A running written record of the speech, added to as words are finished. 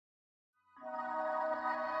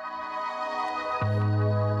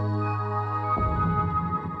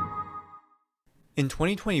In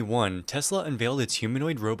 2021, Tesla unveiled its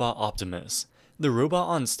humanoid robot Optimus. The robot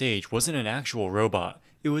on stage wasn't an actual robot,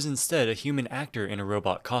 it was instead a human actor in a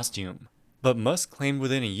robot costume. But Musk claimed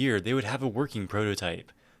within a year they would have a working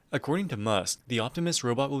prototype. According to Musk, the Optimus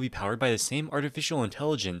robot will be powered by the same artificial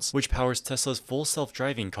intelligence which powers Tesla's full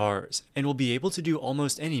self-driving cars, and will be able to do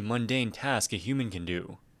almost any mundane task a human can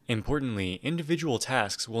do. Importantly, individual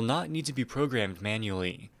tasks will not need to be programmed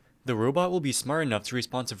manually. The robot will be smart enough to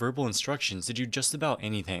respond to verbal instructions to do just about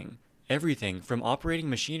anything. Everything from operating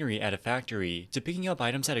machinery at a factory to picking up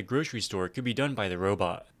items at a grocery store could be done by the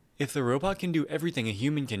robot. If the robot can do everything a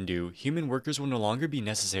human can do, human workers will no longer be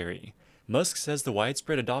necessary. Musk says the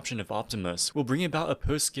widespread adoption of Optimus will bring about a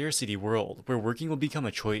post-scarcity world where working will become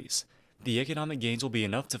a choice. The economic gains will be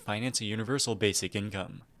enough to finance a universal basic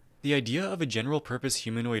income. The idea of a general-purpose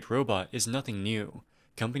humanoid robot is nothing new.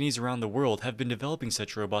 Companies around the world have been developing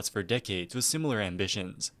such robots for decades with similar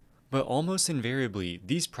ambitions. But almost invariably,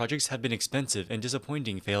 these projects have been expensive and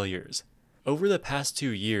disappointing failures. Over the past 2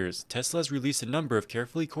 years, Tesla has released a number of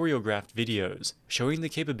carefully choreographed videos showing the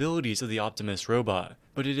capabilities of the Optimus robot,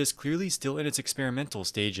 but it is clearly still in its experimental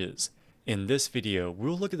stages. In this video,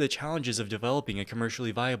 we'll look at the challenges of developing a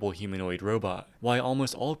commercially viable humanoid robot, why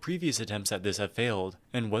almost all previous attempts at this have failed,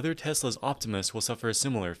 and whether Tesla's Optimus will suffer a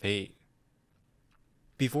similar fate.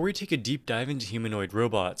 Before we take a deep dive into humanoid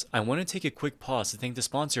robots, I want to take a quick pause to thank the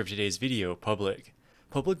sponsor of today's video, Public.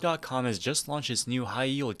 Public.com has just launched its new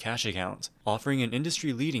high-yield cash account, offering an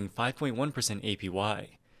industry-leading 5.1% APY.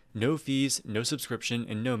 No fees, no subscription,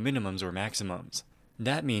 and no minimums or maximums.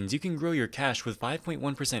 That means you can grow your cash with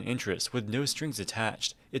 5.1% interest with no strings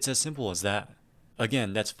attached. It's as simple as that.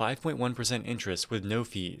 Again, that's 5.1% interest with no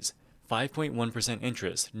fees, 5.1%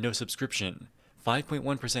 interest, no subscription,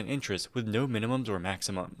 5.1% interest with no minimums or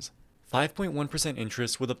maximums, 5.1%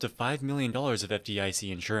 interest with up to $5 million of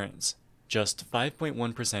FDIC insurance, just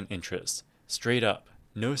 5.1% interest, straight up,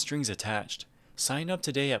 no strings attached. Sign up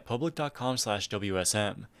today at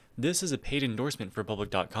public.com/WSM. This is a paid endorsement for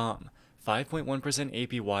public.com. 5.1%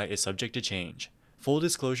 APY is subject to change. Full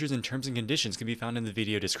disclosures and terms and conditions can be found in the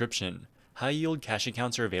video description. High-yield cash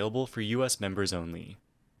accounts are available for US members only.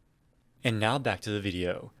 And now back to the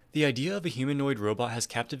video. The idea of a humanoid robot has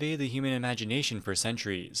captivated the human imagination for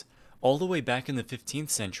centuries. All the way back in the 15th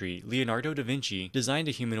century, Leonardo da Vinci designed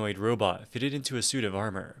a humanoid robot fitted into a suit of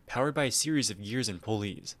armor, powered by a series of gears and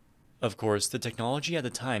pulleys. Of course, the technology at the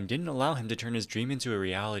time didn't allow him to turn his dream into a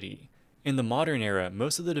reality. In the modern era,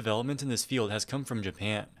 most of the development in this field has come from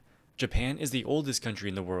Japan. Japan is the oldest country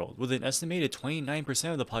in the world, with an estimated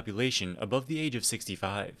 29% of the population above the age of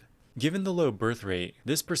 65. Given the low birth rate,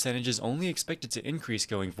 this percentage is only expected to increase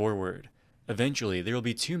going forward. Eventually, there will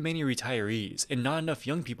be too many retirees and not enough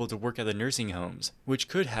young people to work at the nursing homes, which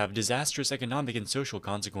could have disastrous economic and social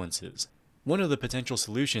consequences. One of the potential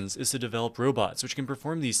solutions is to develop robots which can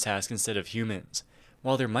perform these tasks instead of humans.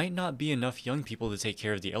 While there might not be enough young people to take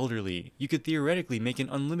care of the elderly, you could theoretically make an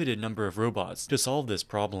unlimited number of robots to solve this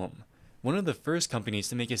problem. One of the first companies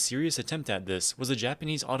to make a serious attempt at this was the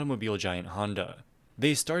Japanese automobile giant Honda.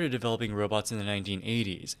 They started developing robots in the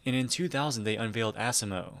 1980s, and in 2000 they unveiled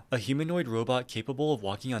Asimo, a humanoid robot capable of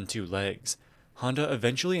walking on 2 legs. Honda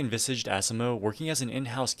eventually envisaged Asimo working as an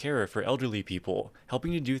in-house carer for elderly people,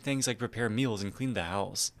 helping to do things like prepare meals and clean the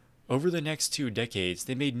house. Over the next 2 decades,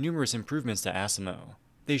 they made numerous improvements to Asimo.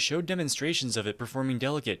 They showed demonstrations of it performing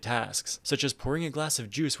delicate tasks, such as pouring a glass of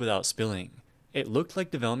juice without spilling. It looked like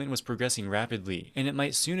development was progressing rapidly, and it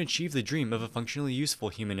might soon achieve the dream of a functionally useful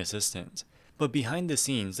human assistant. But behind the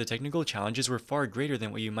scenes, the technical challenges were far greater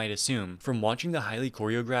than what you might assume from watching the highly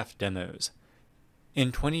choreographed demos.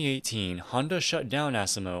 In 2018, Honda shut down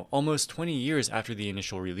Asimo almost 20 years after the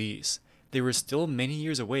initial release. They were still many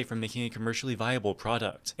years away from making a commercially viable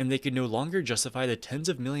product, and they could no longer justify the tens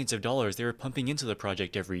of millions of dollars they were pumping into the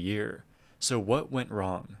project every year. So what went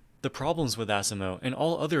wrong? The problems with Asimo and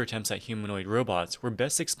all other attempts at humanoid robots were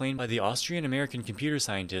best explained by the Austrian-American computer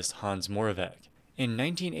scientist Hans Moravec. In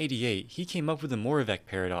 1988, he came up with the Moravec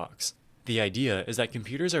paradox. The idea is that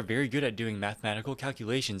computers are very good at doing mathematical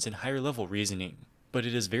calculations and higher-level reasoning, but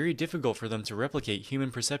it is very difficult for them to replicate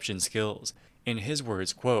human perception skills. In his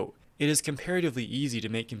words, quote, "It is comparatively easy to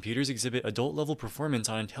make computers exhibit adult-level performance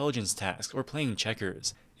on intelligence tasks or playing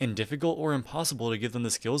checkers, and difficult or impossible to give them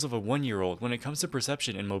the skills of a 1-year-old when it comes to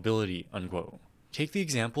perception and mobility," unquote. Take the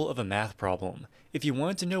example of a math problem. If you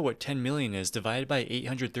wanted to know what 10 million is divided by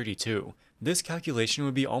 832, this calculation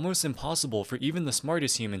would be almost impossible for even the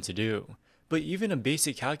smartest human to do. But even a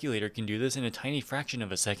basic calculator can do this in a tiny fraction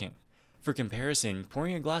of a second. For comparison,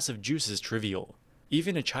 pouring a glass of juice is trivial.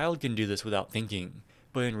 Even a child can do this without thinking.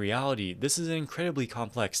 But in reality, this is an incredibly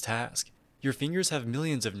complex task. Your fingers have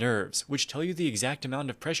millions of nerves, which tell you the exact amount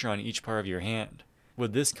of pressure on each part of your hand.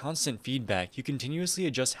 With this constant feedback, you continuously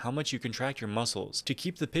adjust how much you contract your muscles to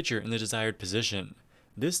keep the pitcher in the desired position.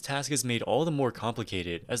 This task is made all the more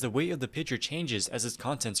complicated as the weight of the pitcher changes as its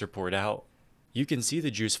contents are poured out. You can see the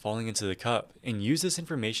juice falling into the cup, and use this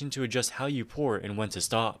information to adjust how you pour and when to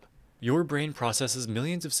stop. Your brain processes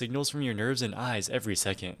millions of signals from your nerves and eyes every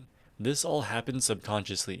second. This all happens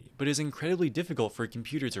subconsciously, but is incredibly difficult for a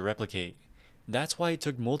computer to replicate. That's why it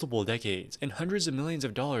took multiple decades and hundreds of millions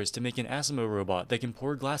of dollars to make an Asimo robot that can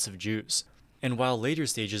pour a glass of juice. And while later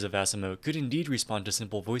stages of Asimo could indeed respond to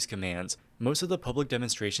simple voice commands, most of the public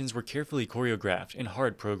demonstrations were carefully choreographed and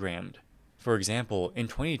hard programmed. For example, in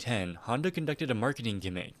 2010, Honda conducted a marketing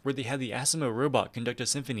gimmick where they had the Asimo robot conduct a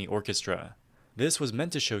symphony orchestra. This was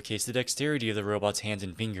meant to showcase the dexterity of the robot's hands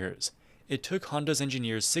and fingers. It took Honda's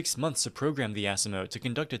engineers 6 months to program the Asimo to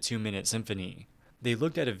conduct a 2-minute symphony. They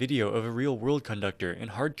looked at a video of a real-world conductor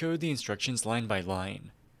and hard-coded the instructions line by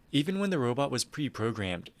line. Even when the robot was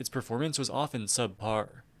pre-programmed, its performance was often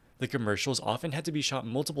subpar. The commercials often had to be shot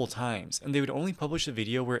multiple times, and they would only publish a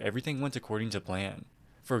video where everything went according to plan.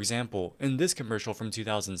 For example, in this commercial from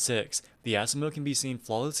 2006, the Asimo can be seen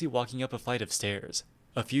flawlessly walking up a flight of stairs.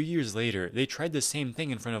 A few years later, they tried the same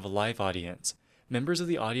thing in front of a live audience. Members of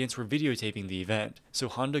the audience were videotaping the event, so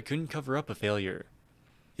Honda couldn't cover up a failure.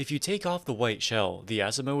 If you take off the white shell, the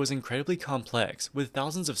Asimo was incredibly complex, with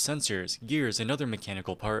thousands of sensors, gears, and other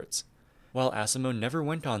mechanical parts. While Asimo never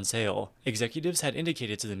went on sale, executives had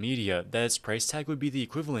indicated to the media that its price tag would be the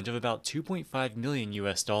equivalent of about $2.5 million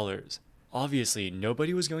US. Obviously,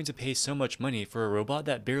 nobody was going to pay so much money for a robot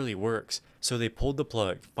that barely works, so they pulled the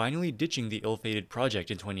plug, finally ditching the ill-fated project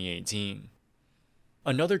in 2018.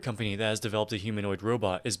 Another company that has developed a humanoid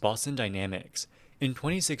robot is Boston Dynamics. In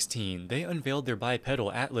 2016, they unveiled their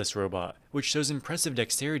bipedal Atlas robot, which shows impressive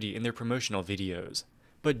dexterity in their promotional videos.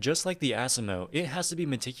 But just like the Asimo, it has to be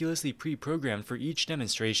meticulously pre-programmed for each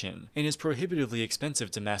demonstration, and is prohibitively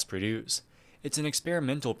expensive to mass produce. It's an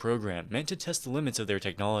experimental program meant to test the limits of their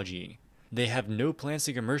technology. They have no plans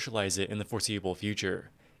to commercialize it in the foreseeable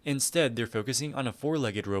future. Instead, they're focusing on a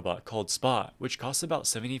 4-legged robot called Spot, which costs about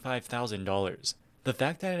 $75,000. The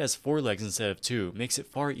fact that it has 4 legs instead of 2 makes it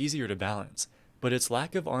far easier to balance, but its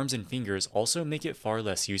lack of arms and fingers also make it far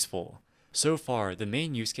less useful. So far, the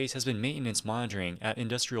main use case has been maintenance monitoring at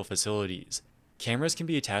industrial facilities. Cameras can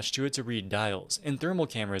be attached to it to read dials, and thermal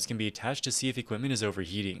cameras can be attached to see if equipment is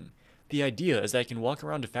overheating. The idea is that it can walk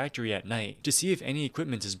around a factory at night to see if any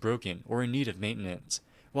equipment is broken or in need of maintenance.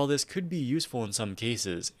 While this could be useful in some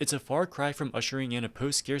cases, it's a far cry from ushering in a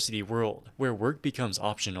post-scarcity world where work becomes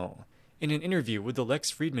optional. In an interview with the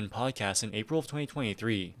Lex Fridman podcast in April of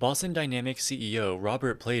 2023, Boston Dynamics CEO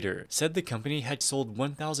Robert Plater said the company had sold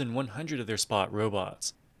 1,100 of their Spot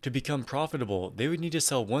robots. To become profitable, they would need to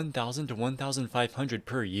sell 1,000 to 1,500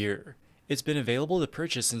 per year. It's been available to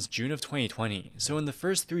purchase since June of 2020, so in the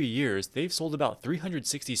first 3 years, they've sold about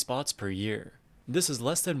 360 Spots per year. This is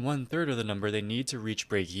less than 1/3 of the number they need to reach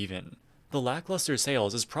break-even. The lackluster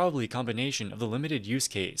sales is probably a combination of the limited use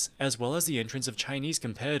case, as well as the entrance of Chinese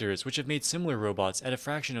competitors which have made similar robots at a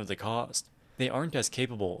fraction of the cost. They aren't as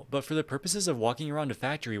capable, but for the purposes of walking around a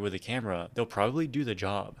factory with a camera, they'll probably do the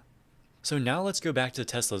job. So now let's go back to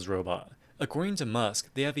Tesla's robot. According to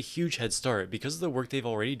Musk, they have a huge head start because of the work they've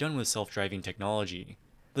already done with self-driving technology.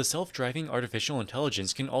 The self-driving artificial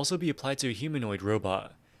intelligence can also be applied to a humanoid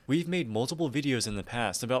robot. We've made multiple videos in the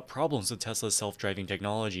past about problems with Tesla's self-driving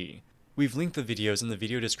technology. We've linked the videos in the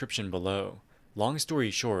video description below. Long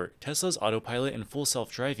story short, Tesla's autopilot and full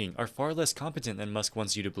self-driving are far less competent than Musk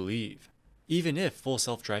wants you to believe. Even if full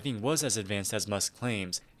self-driving was as advanced as Musk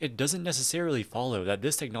claims, it doesn't necessarily follow that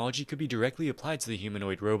this technology could be directly applied to the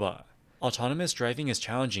humanoid robot. Autonomous driving is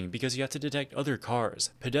challenging because you have to detect other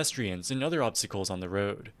cars, pedestrians, and other obstacles on the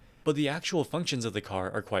road. But the actual functions of the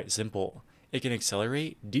car are quite simple. It can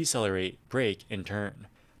accelerate, decelerate, brake, and turn.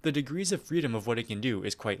 The degrees of freedom of what it can do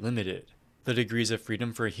is quite limited. The degrees of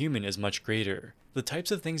freedom for a human is much greater. The types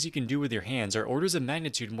of things you can do with your hands are orders of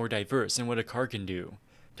magnitude more diverse than what a car can do.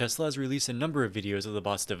 Tesla has released a number of videos of the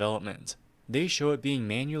bot's development. They show it being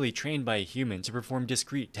manually trained by a human to perform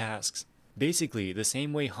discrete tasks. Basically, the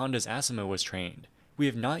same way Honda's Asimo was trained. We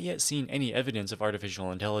have not yet seen any evidence of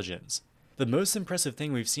artificial intelligence. The most impressive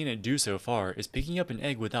thing we've seen it do so far is picking up an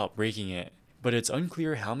egg without breaking it. But it's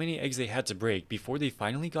unclear how many eggs they had to break before they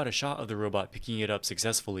finally got a shot of the robot picking it up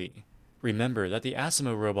successfully. Remember that the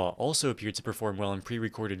Asimo robot also appeared to perform well in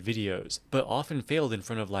pre-recorded videos, but often failed in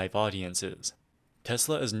front of live audiences.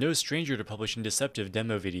 Tesla is no stranger to publishing deceptive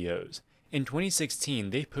demo videos. In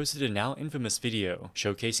 2016, they posted a now infamous video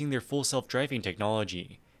showcasing their full self-driving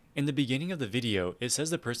technology. In the beginning of the video, it says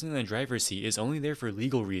the person in the driver's seat is only there for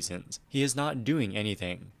legal reasons. He is not doing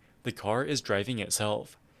anything. The car is driving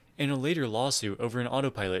itself. In a later lawsuit over an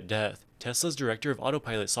autopilot death, Tesla's director of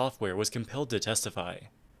autopilot software was compelled to testify.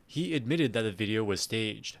 He admitted that the video was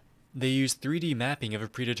staged. They used 3D mapping of a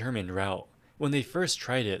predetermined route. When they first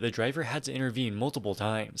tried it, the driver had to intervene multiple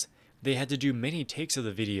times. They had to do many takes of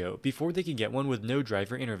the video before they could get one with no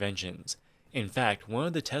driver interventions. In fact, one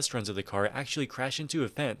of the test runs of the car actually crashed into a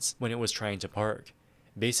fence when it was trying to park.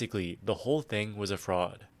 Basically, the whole thing was a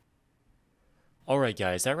fraud. Alright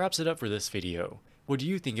guys, that wraps it up for this video. What do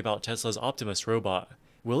you think about Tesla's Optimus robot?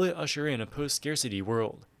 Will it usher in a post-scarcity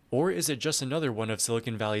world? Or is it just another one of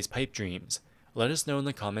Silicon Valley's pipe dreams? Let us know in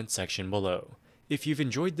the comments section below. If you've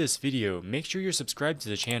enjoyed this video, make sure you're subscribed to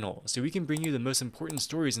the channel so we can bring you the most important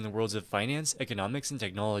stories in the worlds of finance, economics, and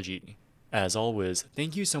technology. As always,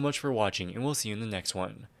 thank you so much for watching and we'll see you in the next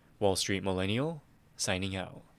one. Wall Street Millennial, signing out.